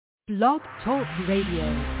Blog Talk Radio.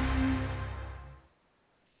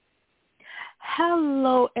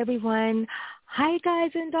 Hello, everyone. Hi,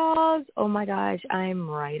 guys and dolls. Oh, my gosh. I'm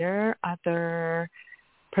writer, author,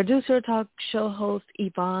 producer, talk show host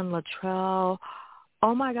Yvonne Luttrell.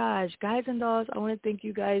 Oh, my gosh. Guys and dolls, I want to thank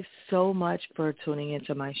you guys so much for tuning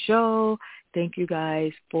into my show. Thank you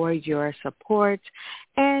guys for your support.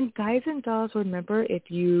 And guys and dolls, remember, if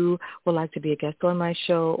you would like to be a guest on my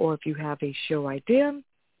show or if you have a show idea,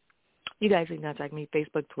 you guys can contact me,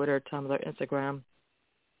 Facebook, Twitter, Tumblr, Instagram,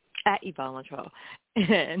 at Yvonne Luttrell.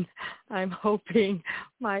 And I'm hoping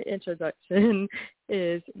my introduction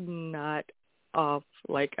is not off.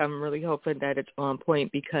 Like, I'm really hoping that it's on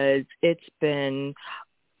point because it's been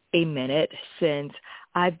a minute since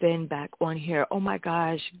I've been back on here. Oh, my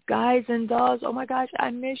gosh. Guys and dolls, oh, my gosh,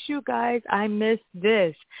 I miss you guys. I miss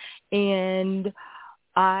this. And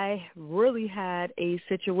I really had a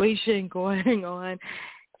situation going on.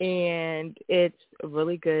 And it's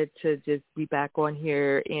really good to just be back on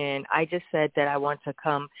here. And I just said that I want to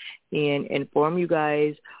come and inform you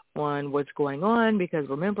guys on what's going on because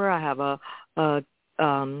remember, I have a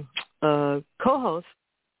co-host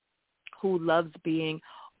who loves being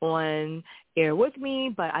on air with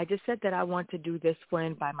me, but I just said that I want to do this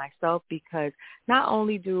one by myself because not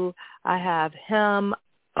only do I have him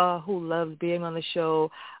who loves being on the show,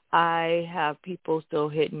 I have people still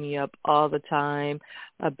hitting me up all the time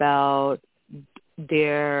about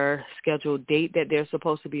their scheduled date that they're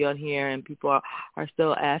supposed to be on here, and people are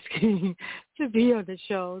still asking to be on the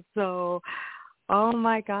show. So, oh,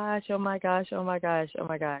 my gosh.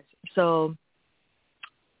 So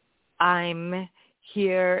I'm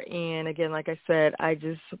here, and again, like I said, I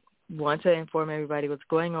just want to inform everybody what's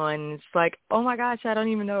going on. It's like, oh, my gosh, I don't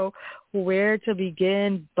even know where to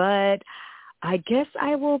begin, but I guess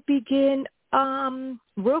I will begin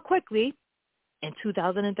real quickly in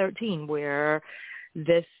 2013 where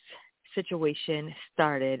this situation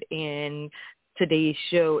started, and today's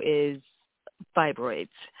show is fibroids.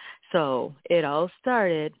 So it all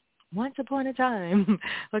started once upon a time.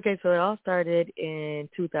 Okay, so it all started in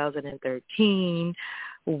 2013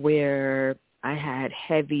 where I had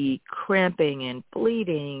heavy cramping and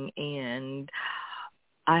bleeding, and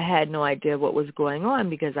I had no idea what was going on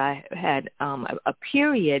because I had a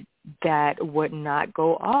period that would not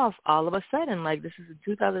go off all of a sudden. Like, this is in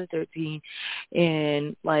 2013,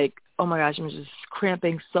 and, like, oh, my gosh, I'm just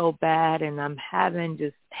cramping so bad, and I'm having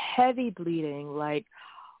just heavy bleeding. Like,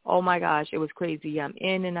 oh, my gosh, it was crazy. I'm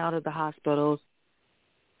in and out of the hospitals,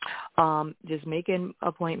 just making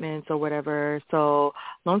appointments or whatever. So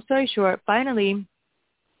long story short, finally,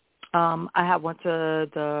 I went to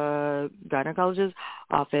the gynecologist's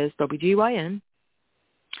office, OBGYN,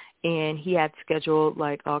 and he had scheduled,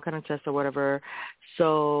 like, all kind of tests or whatever,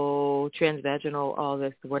 so transvaginal, all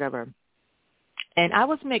this, whatever. And I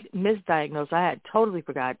was misdiagnosed. I had totally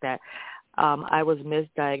forgot that I was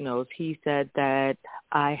misdiagnosed. He said that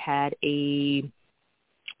I had a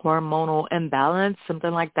hormonal imbalance,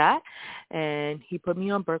 something like that, and he put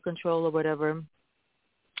me on birth control or whatever.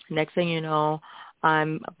 Next thing you know,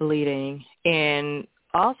 I'm bleeding. And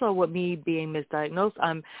also with me being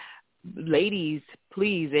misdiagnosed, ladies,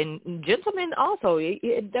 please, and gentlemen also,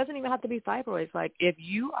 it doesn't even have to be fibroids. Like, if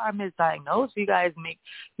you are misdiagnosed, you guys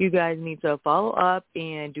need to follow up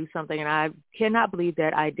and do something. And I cannot believe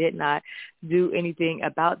that I did not do anything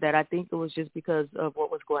about that. I think it was just because of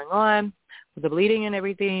what was going on with the bleeding and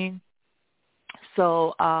everything.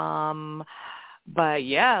 So, but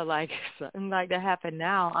yeah, like, something like that happened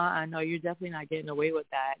now. I know you're definitely not getting away with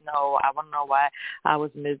that. No, I want to know why I was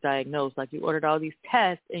misdiagnosed. Like, you ordered all these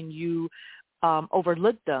tests and you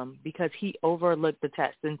overlooked them because he overlooked the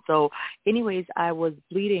test. And so anyways, I was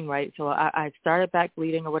bleeding, right? So I started back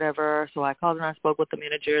bleeding or whatever. So I called and I spoke with the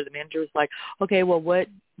manager. The manager was like, okay, well,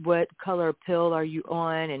 what color pill are you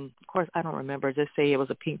on? And of course, I don't remember, just say it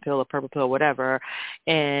was a pink pill, a purple pill, whatever.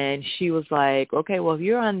 And she was like, okay, well, if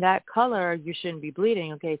you're on that color, you shouldn't be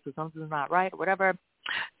bleeding. Okay, so something's not right or whatever.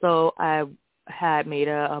 So I had made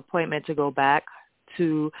an appointment to go back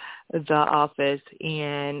to the office,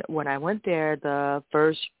 and when I went there, the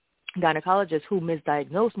first gynecologist who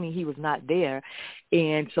misdiagnosed me, he was not there,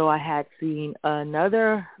 and so I had seen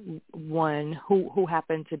another one who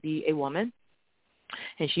happened to be a woman,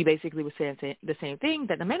 and she basically was saying the same thing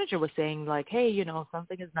that the manager was saying, like, hey, you know,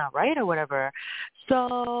 something is not right or whatever.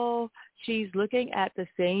 So she's looking at the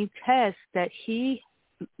same test that he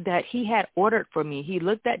had ordered for me. He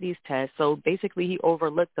looked at these tests, so basically he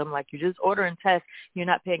overlooked them. Like, you're just ordering tests, you're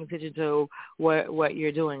not paying attention to what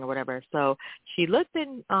you're doing or whatever. So she looked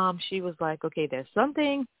and she was like, okay, there's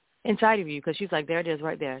something inside of you, because she's like, there it is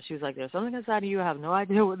right there. She was like, there's something inside of you. I have no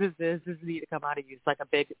idea what this is. This needs to come out of you. It's like a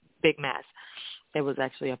big mass. It was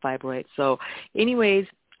actually a fibroid. So anyways,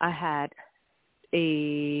 I had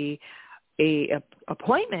a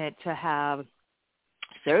appointment to have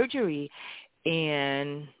surgery,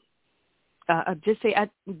 and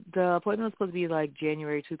the appointment was supposed to be like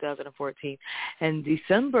January 2014, and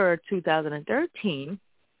December 2013,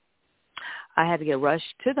 I had to get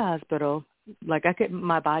rushed to the hospital. Like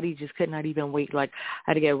my body just could not even wait. Like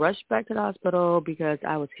I had to get rushed back to the hospital because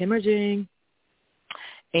I was hemorrhaging,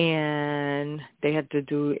 and they had to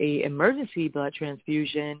do a emergency blood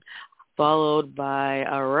transfusion followed by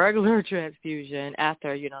a regular transfusion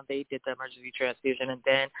after, they did the emergency transfusion. And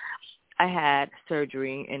then I had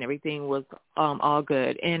surgery and everything was all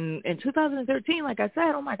good. And in 2013, like I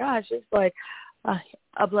said, oh my gosh, it's like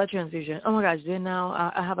a blood transfusion. Oh my gosh, then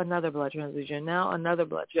now I have another blood transfusion. Now another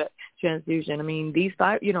blood transfusion. I mean, these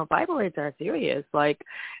fibroids are serious. Like,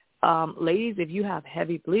 ladies, if you have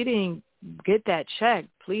heavy bleeding, get that checked.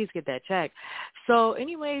 Please get that checked. So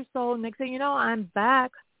anyway, next thing you know, I'm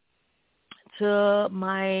back to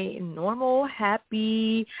my normal,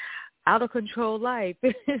 happy, out of control life,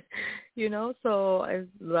 so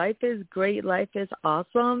life is great. Life is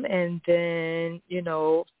awesome. And then,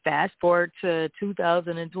 fast forward to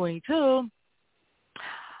 2022,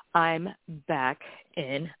 I'm back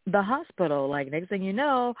in the hospital. Like, next thing you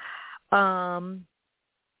know,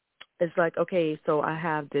 it's like, okay, so I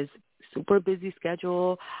have this super busy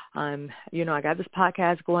schedule. I got this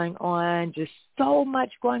podcast going on, just so much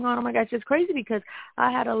going on. Oh my gosh, it's crazy because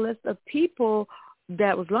I had a list of people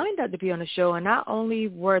that was lined up to be on the show, and not only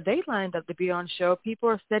were they lined up to be on the show, people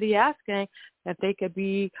are steady asking if they could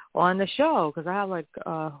be on the show, because I have like,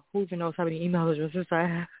 who even knows how many email addresses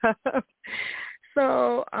I have.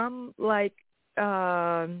 So I'm like,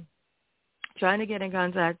 trying to get in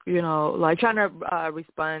contact, trying to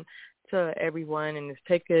respond to everyone, and it's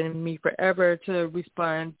taken me forever to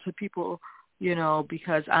respond to people,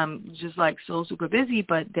 because I'm just like so super busy.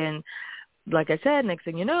 But then, like I said, next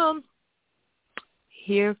thing you know,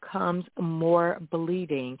 here comes more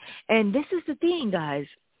bleeding. And this is the thing, guys.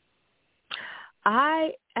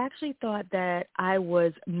 I actually thought that I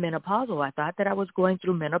was menopausal. I thought that I was going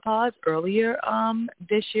through menopause earlier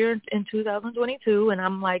this year in 2022, and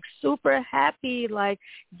I'm like super happy, like,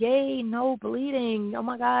 yay, no bleeding. Oh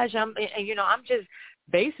my gosh, I'm just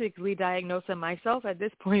basically diagnosing myself at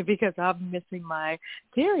this point because I'm missing my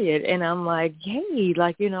period, and I'm like, yay,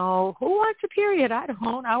 like, who wants a period? I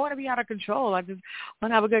don't. I want to be out of control. I just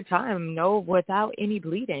want to have a good time, without any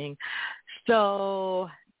bleeding. So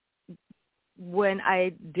when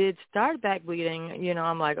I did start back bleeding,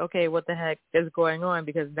 I'm like, okay, what the heck is going on?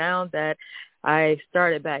 Because now that I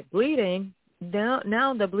started back bleeding,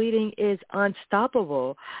 now the bleeding is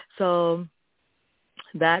unstoppable. So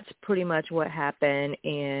that's pretty much what happened.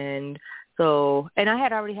 And I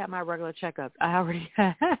had already had my regular checkups. I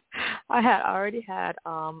had already had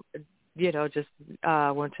just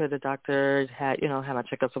went to the doctor, had my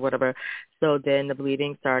checkups or whatever. So then the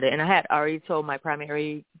bleeding started, and I had already told my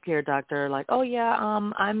primary care doctor, like, oh yeah,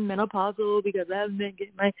 I'm menopausal because I haven't been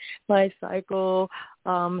getting my cycle.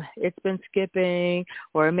 It's been skipping,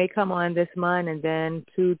 or it may come on this month, and then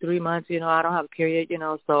 2-3 months, I don't have a period,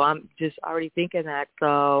 so I'm just already thinking that.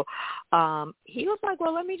 So he was like,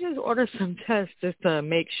 well, let me just order some tests just to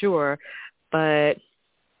make sure. But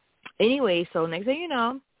anyway, so next thing you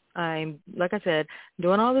know, I'm, like I said,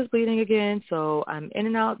 doing all this bleeding again. So I'm in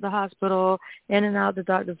and out the hospital, in and out the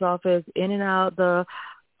doctor's office, in and out the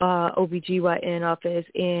OBGYN office,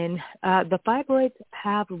 and the fibroids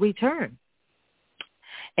have returned.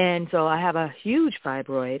 And so I have a huge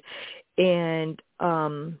fibroid, and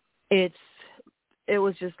it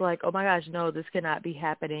was just like, oh my gosh, no, this cannot be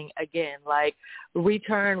happening again. Like,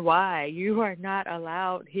 return, why? You are not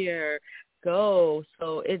allowed here. Go.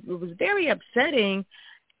 So it was very upsetting,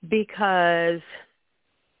 because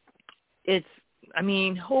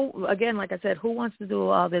who, again, like I said, who wants to do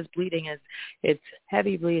all this bleeding? It's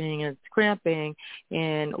heavy bleeding, it's cramping,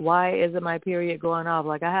 and why isn't my period going off?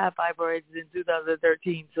 Like, I had fibroids in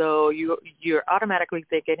 2013, so you're automatically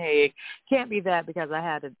thinking, hey, it can't be that because I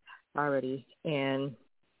had it already, and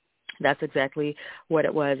that's exactly what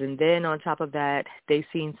it was. And then on top of that, they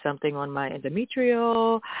seen something on my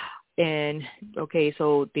endometrial, and okay,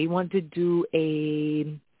 so they wanted to do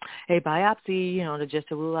a biopsy, just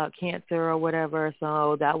to rule out cancer or whatever.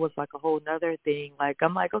 So that was like a whole nother thing. Like,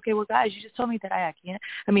 I'm like, okay, well, guys, you just told me that I had cancer.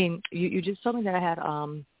 I mean, you just told me that I had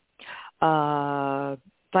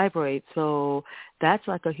fibroids. So that's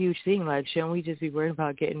like a huge thing. Like, shouldn't we just be worried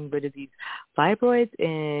about getting rid of these fibroids?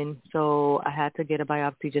 And so I had to get a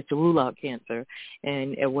biopsy just to rule out cancer.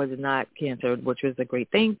 And it was not cancer, which was a great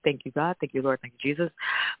thing. Thank you, God. Thank you, Lord. Thank you, Jesus.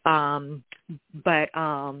 But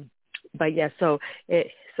yeah, so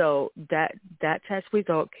that test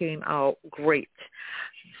result came out great.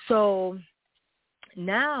 So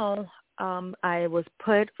now I was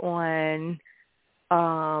put on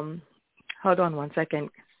hold on one second.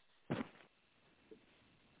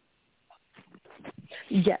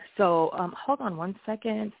 Yes, so hold on one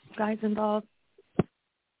second, guys and dolls.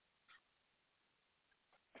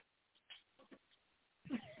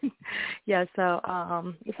 Yeah, so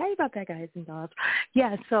sorry about that, guys and dolls.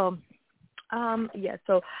 Yeah, so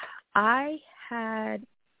so I had,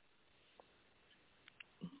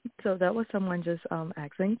 so that was someone just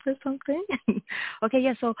asking for something. Okay,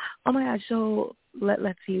 yeah, so oh my gosh, so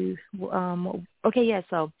let's see. Okay, yeah,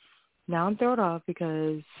 so now I'm thrown off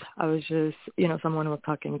because I was just, someone was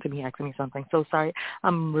talking to me, asking me something. So sorry.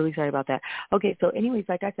 I'm really sorry about that. Okay, so anyways,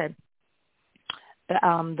 like I said,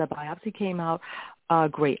 the biopsy came out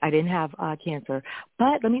great. I didn't have cancer.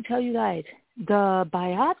 But let me tell you guys, the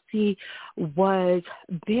biopsy was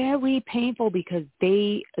very painful because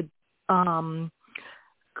they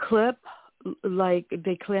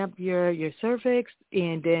they clamp your cervix,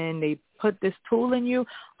 and then they put this tool in you.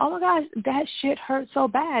 Oh my gosh, that shit hurt so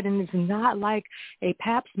bad. And it's not like a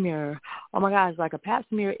pap smear. Oh my gosh, like a pap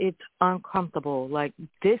smear, it's uncomfortable. Like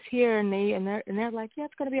this here, and they're like, yeah,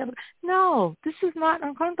 it's gonna be able. No, this is not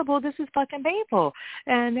uncomfortable. This is fucking painful.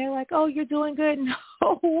 And they're like, oh, you're doing good.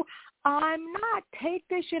 No, I'm not. Take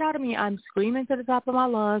this shit out of me. I'm screaming to the top of my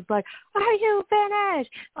lungs, like, are you finished?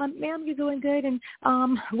 Ma'am, you're doing good, and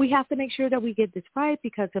we have to make sure that we get this right,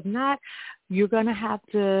 because if not, you're going to have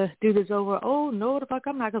to do this over. Oh, no, the fuck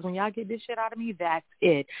I'm not, because when y'all get this shit out of me, that's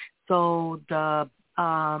it. So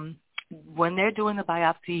when they're doing the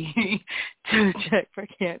biopsy to check for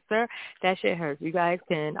cancer, that shit hurts. You guys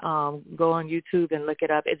can go on YouTube and look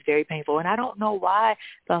it up. It's very painful. And I don't know why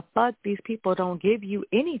the fuck these people don't give you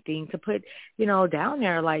anything to put, down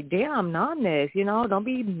there. Like, damn, numbness, don't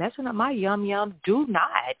be messing up my yum. Do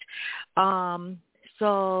not.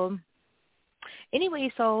 So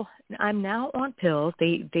anyway, so I'm now on pills.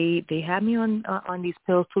 They have me on these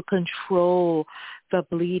pills to control the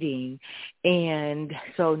bleeding, and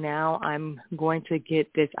so now I'm going to get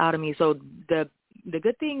this out of me. So the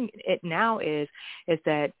good thing now is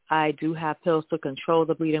that I do have pills to control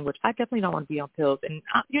the bleeding, which I definitely don't want to be on pills. And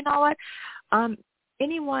you know what?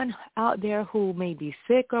 Anyone out there who may be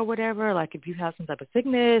sick or whatever, like if you have some type of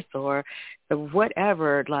sickness or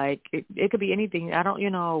whatever, like it could be anything. I don't,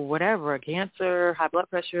 whatever, cancer, high blood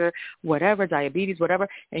pressure, whatever, diabetes, whatever,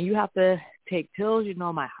 and you have to take pills.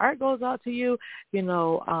 My heart goes out to you,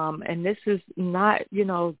 and this is not,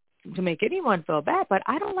 to make anyone feel bad, but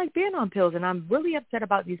I don't like being on pills, and I'm really upset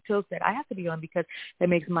about these pills that I have to be on because it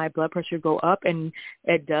makes my blood pressure go up, and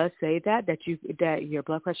it does say that your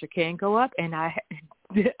blood pressure can go up, and I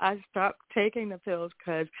stopped taking the pills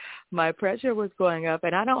because my pressure was going up,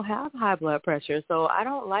 and I don't have high blood pressure, so I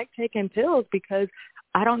don't like taking pills because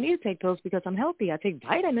I don't need to take pills because I'm healthy. I take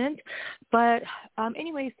vitamins, but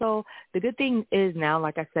anyway, so the good thing is now,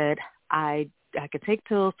 like I said, I could take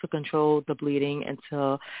pills to control the bleeding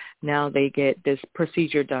until now they get this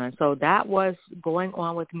procedure done. So that was going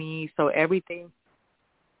on with me. So everything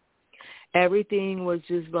was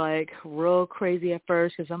just like real crazy at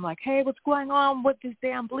first because I'm like, hey, what's going on with this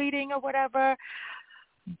damn bleeding or whatever?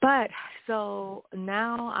 But so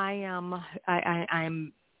now I'm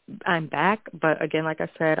back. But again, like I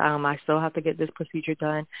said, I still have to get this procedure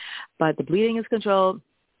done. But the bleeding is controlled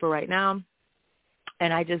for right now.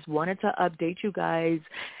 And I just wanted to update you guys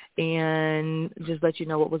and just let you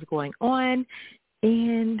know what was going on.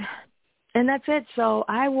 And that's it. So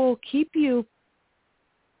I will keep you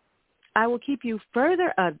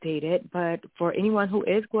further updated, but for anyone who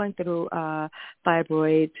is going through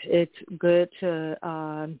fibroids, it's good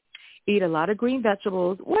to eat a lot of green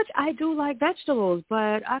vegetables, which I do like vegetables,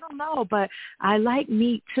 but I don't know, but I like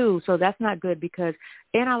meat too, so that's not good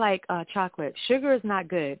and I like chocolate. Sugar is not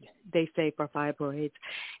good, they say, for fibroids.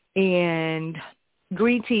 And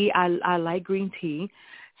green tea, I like green tea,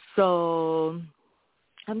 so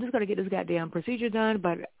I'm just going to get this goddamn procedure done,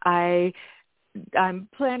 but I'm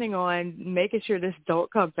planning on making sure this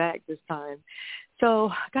don't come back this time.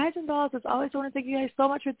 So, guys and dolls, as always, I want to thank you guys so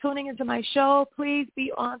much for tuning into my show. Please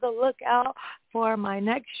be on the lookout for my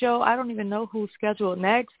next show. I don't even know who's scheduled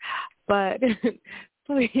next, but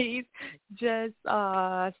please just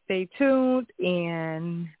stay tuned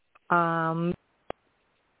and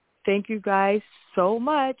Thank you guys so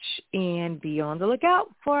much, and be on the lookout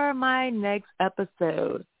for my next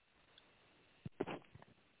episode.